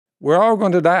We're all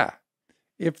going to die.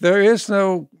 If there is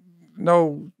no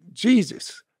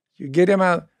Jesus, you get him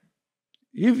out,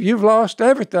 you've lost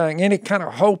everything, any kind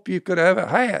of hope you could ever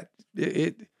had.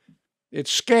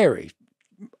 It's scary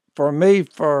for me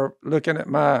for looking at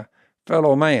my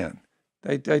fellow man.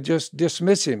 They just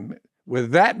dismiss him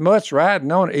with that much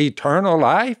riding on eternal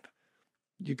life.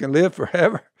 You can live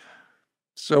forever.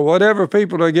 So whatever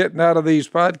people are getting out of these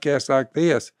podcasts like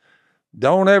this,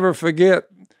 don't ever forget,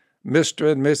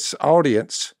 Mr. and Miss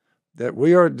Audience, that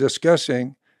we are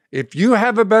discussing, if you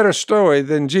have a better story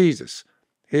than Jesus,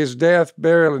 his death,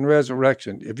 burial, and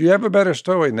resurrection, if you have a better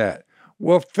story than that,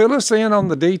 well, fill us in on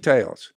the details.